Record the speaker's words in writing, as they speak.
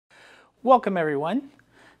Welcome everyone.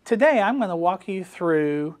 Today I'm going to walk you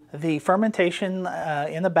through the fermentation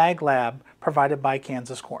in a bag lab provided by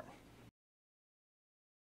Kansas Corn.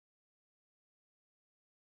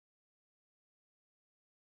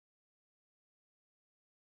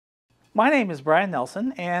 My name is Brian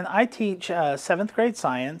Nelson and I teach 7th grade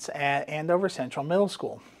science at Andover Central Middle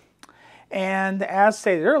School. And as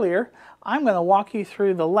stated earlier, I'm going to walk you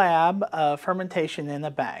through the lab of fermentation in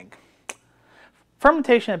a bag.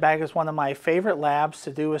 Fermentation in a bag is one of my favorite labs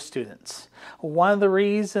to do with students. One of the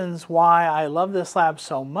reasons why I love this lab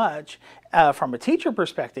so much from a teacher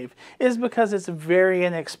perspective is because it's very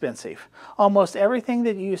inexpensive. Almost everything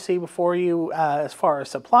that you see before you as far as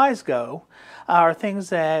supplies go are things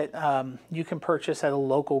that you can purchase at a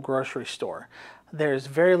local grocery store. There's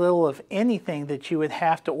very little of anything that you would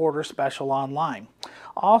have to order special online.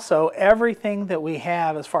 Also, everything that we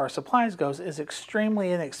have as far as supplies goes is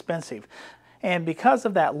extremely inexpensive. And because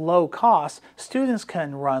of that low cost, students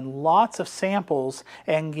can run lots of samples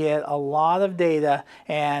and get a lot of data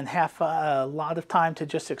and have a lot of time to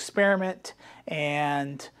just experiment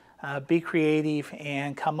and be creative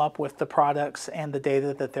and come up with the products and the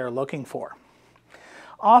data that they're looking for.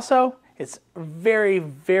 Also, it's very,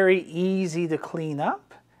 very easy to clean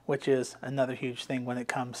up, which is another huge thing when it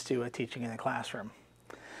comes to teaching in a classroom.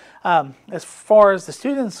 As far as the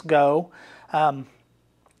students go,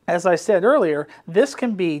 as I said earlier, this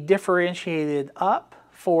can be differentiated up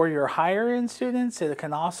for your higher end students. It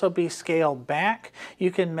can also be scaled back.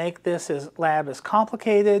 You can make this lab as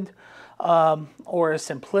complicated or as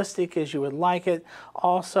simplistic as you would like it.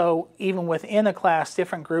 Also, even within a class,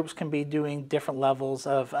 different groups can be doing different levels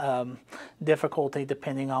of difficulty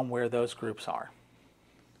depending on where those groups are.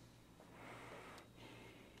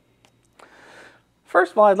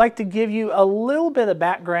 First of all, I'd like to give you a little bit of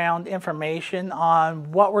background information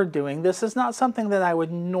on what we're doing. This is not something that I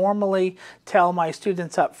would normally tell my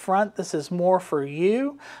students up front. This is more for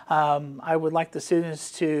you. I would like the students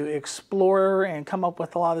to explore and come up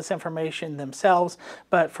with a lot of this information themselves,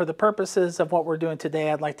 but for the purposes of what we're doing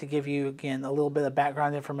today, I'd like to give you, again, a little bit of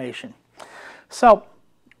background information. So,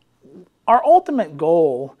 our ultimate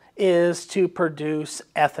goal is to produce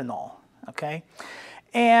ethanol, okay?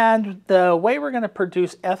 And the way we're going to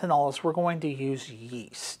produce ethanol is we're going to use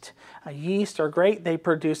yeast. Yeast are great. They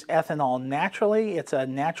produce ethanol naturally. It's a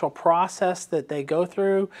natural process that they go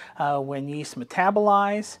through when yeast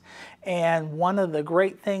metabolize. And one of the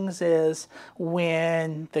great things is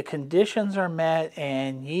when the conditions are met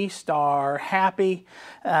and yeast are happy,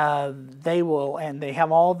 they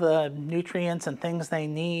have all the nutrients and things they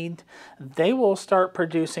need, they will start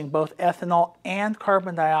producing both ethanol and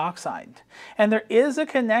carbon dioxide. And there is a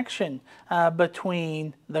connection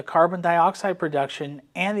between the carbon dioxide production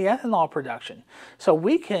and the ethanol production. So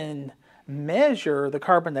we can measure the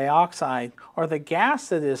carbon dioxide or the gas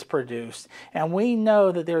that is produced, and we know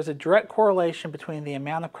that there's a direct correlation between the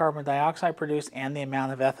amount of carbon dioxide produced and the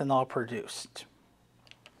amount of ethanol produced.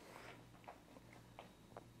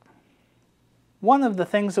 One of the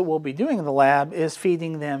things that we'll be doing in the lab is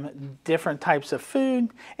feeding them different types of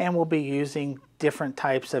food, and we'll be using different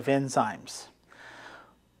types of enzymes.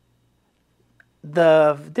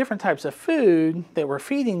 The different types of food that we're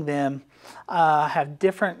feeding them have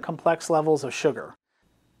different complex levels of sugar.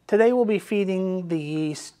 Today we'll be feeding the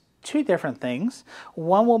yeast two different things.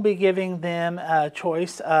 One will be giving them a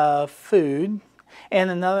choice of food,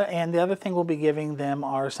 and the other thing we'll be giving them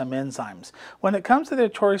are some enzymes. When it comes to their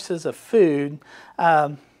choices of food,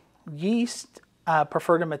 yeast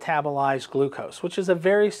prefer to metabolize glucose, which is a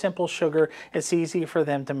very simple sugar. It's easy for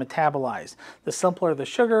them to metabolize. The simpler the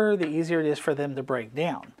sugar, the easier it is for them to break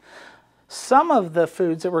down. Some of the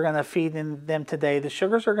foods that we're going to feed them today, the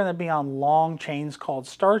sugars are going to be on long chains called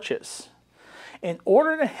starches. In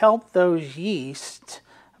order to help those yeast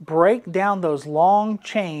break down those long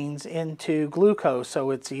chains into glucose so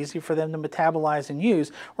it's easy for them to metabolize and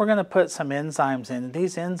use, we're going to put some enzymes in.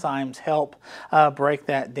 These enzymes help break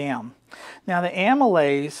that down. Now the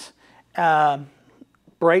amylase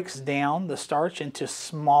breaks down the starch into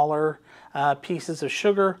smaller pieces of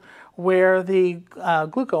sugar, where the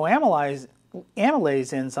glucoamylase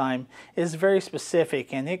enzyme is very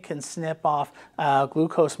specific, and it can snip off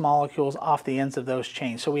glucose molecules off the ends of those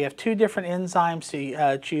chains. So we have two different enzymes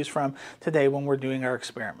to choose from today when we're doing our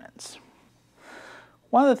experiments.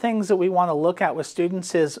 One of the things that we want to look at with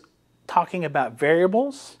students is talking about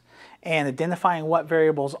variables and identifying what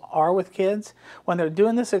variables are with kids. When they're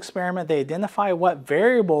doing this experiment, they identify what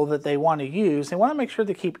variable that they want to use. They want to make sure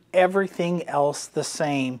to keep everything else the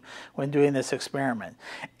same when doing this experiment.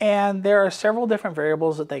 And there are several different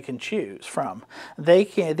variables that they can choose from.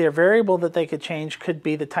 Their variable that they could change could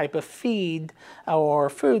be the type of feed or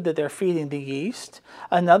food that they're feeding the yeast.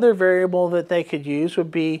 Another variable that they could use would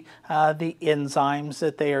be the enzymes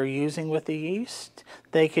that they are using with the yeast.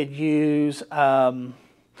 They could use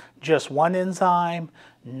just one enzyme,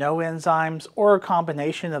 no enzymes, or a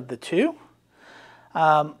combination of the two.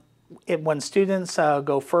 When students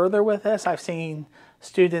go further with this, I've seen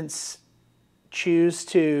students choose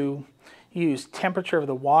to use temperature of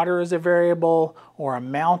the water as a variable, or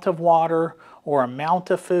amount of water, or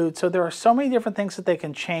amount of food. So there are so many different things that they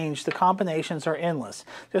can change. The combinations are endless,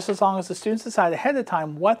 just as long as the students decide ahead of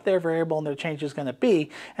time what their variable and their change is going to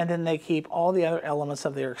be, and then they keep all the other elements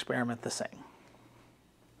of their experiment the same.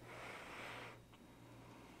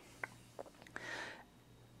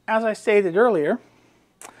 As I stated earlier,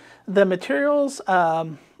 the materials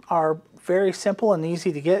are very simple and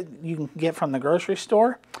easy to get. You can get from the grocery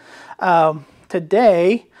store.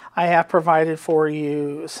 Today, I have provided for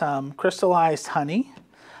you some crystallized honey,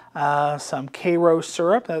 some Karo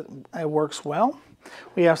syrup that works well.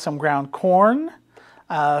 We have some ground corn,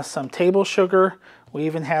 some table sugar. We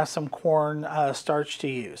even have some corn starch to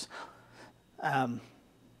use. The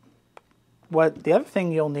other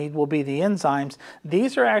thing you'll need will be the enzymes.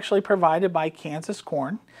 These are actually provided by Kansas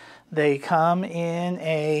Corn. They come in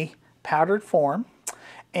a powdered form,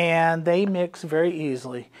 and they mix very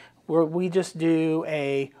easily. We just do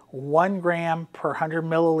a 1 gram per 100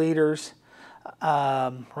 milliliters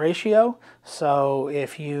ratio. So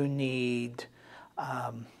if you need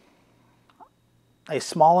a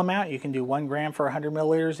small amount, you can do 1 gram for 100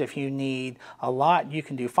 milliliters. If you need a lot, you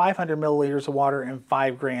can do 500 milliliters of water and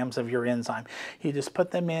 5 grams of your enzyme. You just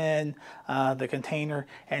put them in the container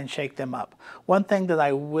and shake them up. One thing that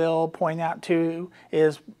I will point out too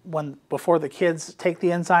is before the kids take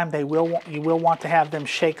the enzyme, you will want to have them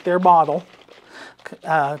shake their bottle,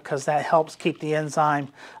 because that helps keep the enzyme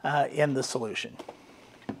in the solution.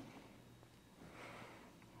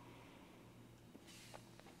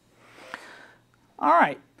 All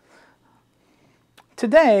right,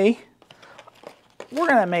 today we're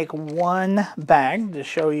going to make one bag to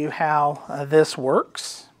show you how this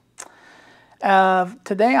works.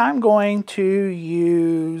 Today I'm going to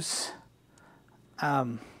use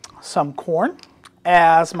some corn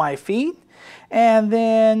as my feed, and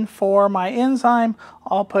then for my enzyme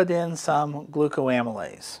I'll put in some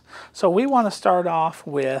glucoamylase. So we want to start off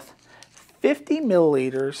with 50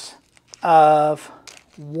 milliliters of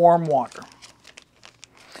warm water.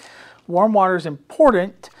 Warm water is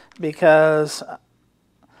important because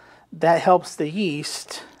that helps the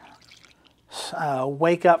yeast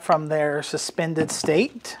wake up from their suspended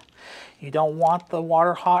state. You don't want the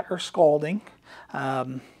water hot or scalding.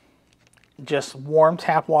 Just warm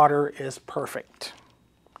tap water is perfect.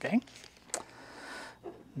 Okay.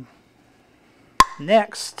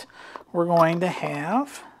 Next, we're going to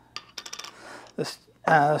have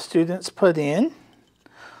the students put in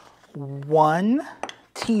 1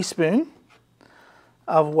 teaspoon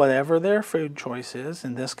of whatever their food choice is.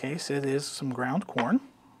 In this case, it is some ground corn.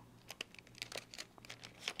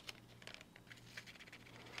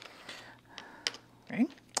 Okay.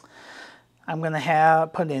 I'm going to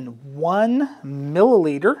put in 1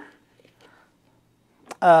 milliliter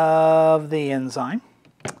of the enzyme.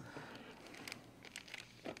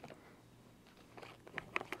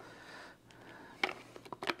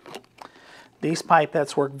 These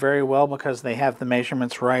pipettes work very well because they have the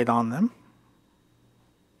measurements right on them.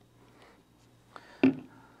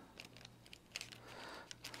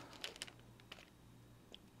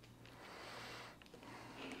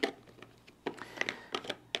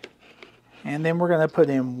 And then we're going to put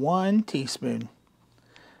in 1 teaspoon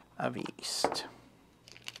of yeast.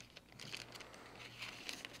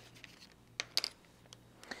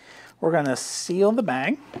 We're going to seal the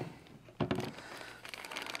bag.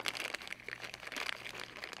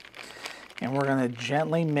 And we're going to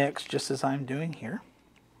gently mix, just as I'm doing here.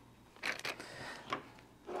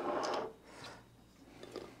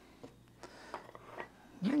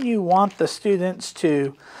 Then you want the students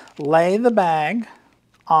to lay the bag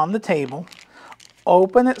on the table,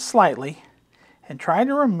 open it slightly, and try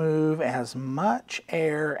to remove as much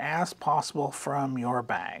air as possible from your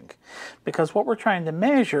bag. Because what we're trying to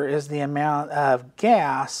measure is the amount of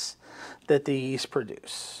gas that the yeast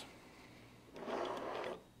produce.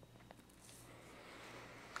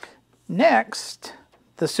 Next,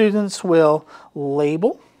 the students will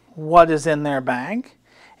label what is in their bag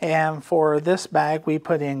And for this bag, we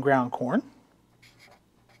put in ground corn.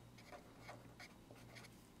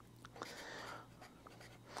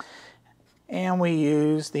 And we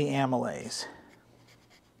use the amylase.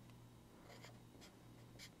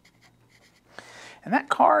 And that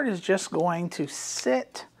card is just going to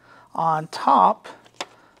sit on top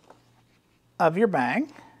of your bag.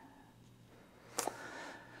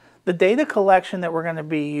 The data collection that we're going to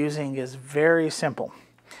be using is very simple.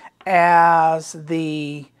 As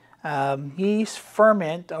the yeast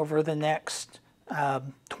ferment over the next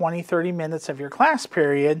 20-30 minutes of your class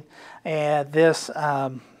period, this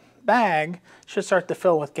bag should start to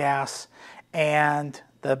fill with gas and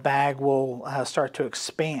the bag will start to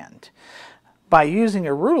expand. By using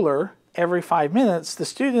a ruler every 5 minutes, the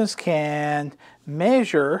students can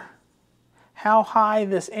measure how high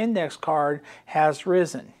this index card has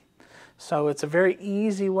risen. So it's a very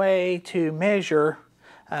easy way to measure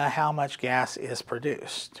how much gas is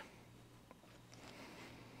produced.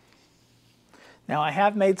 Now I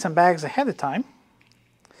have made some bags ahead of time.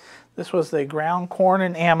 This was the ground corn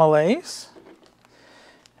and amylase.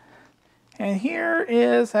 And here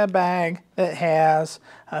is a bag that has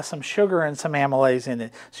some sugar and some amylase in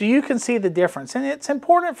it. So you can see the difference. And it's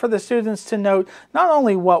important for the students to note not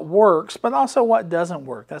only what works, but also what doesn't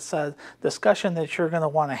work. That's a discussion that you're going to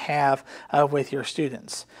want to have with your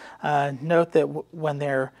students. Note that when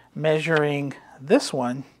they're measuring this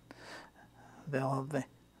one, they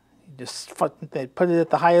put it at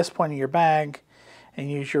the highest point of your bag and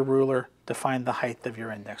use your ruler to find the height of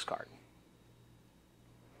your index card.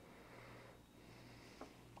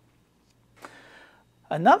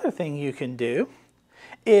 Another thing you can do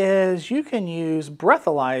is you can use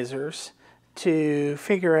breathalyzers to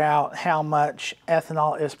figure out how much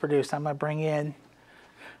ethanol is produced. I'm going to bring in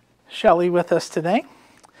Shelly with us today.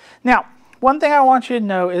 Now, one thing I want you to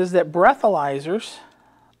know is that breathalyzers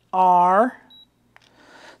are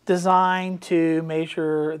designed to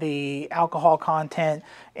measure the alcohol content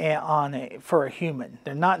for a human.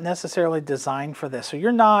 They're not necessarily designed for this. So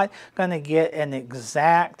you're not going to get an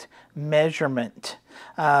exact measurement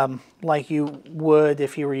like you would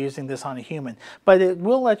if you were using this on a human. But it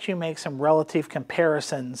will let you make some relative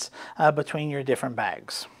comparisons between your different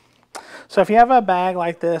bags. So if you have a bag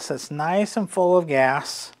like this that's nice and full of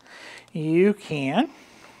gas, you can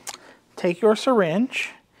take your syringe,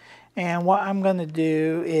 and what I'm going to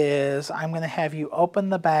do is I'm going to have you open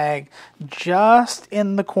the bag just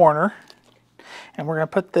in the corner, and we're going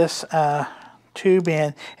to put this tube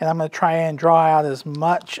in, and I'm going to try and draw out as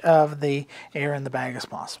much of the air in the bag as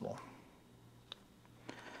possible.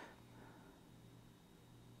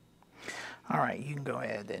 All right, you can go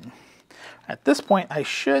ahead and at this point I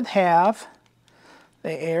should have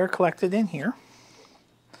the air collected in here.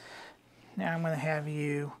 Now I'm going to have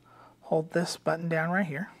you hold this button down right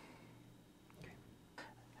here.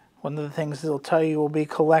 One of the things it'll tell you will be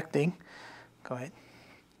collecting. Go ahead.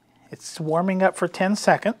 It's warming up for 10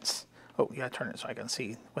 seconds. Oh, you gotta turn it so I can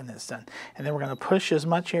see when it's done. And then we're going to push as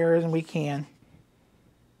much air as we can.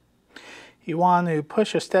 You want to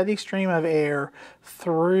push a steady stream of air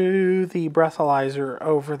through the breathalyzer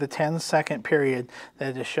over the 10-second period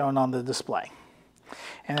that is shown on the display.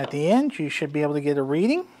 And at the end, you should be able to get a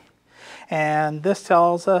reading. And this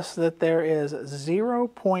tells us that there is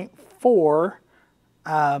 0.4%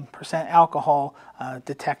 alcohol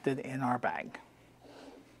detected in our bag.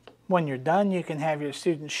 When you're done, you can have your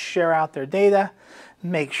students share out their data.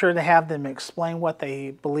 Make sure to have them explain what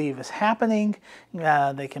they believe is happening.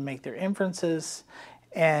 They can make their inferences.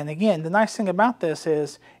 And again, the nice thing about this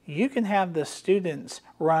is you can have the students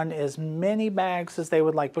run as many bags as they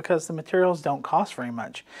would like because the materials don't cost very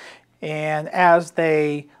much. And as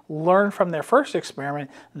they learn from their first experiment,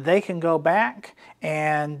 they can go back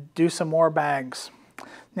and do some more bags.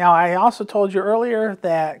 Now, I also told you earlier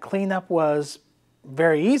that cleanup was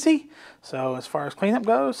very easy. So as far as cleanup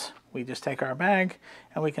goes, we just take our bag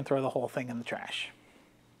and we can throw the whole thing in the trash.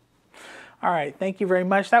 All right, thank you very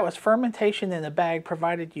much. That was Fermentation in a Bag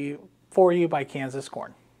provided for you by Kansas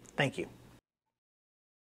Corn. Thank you.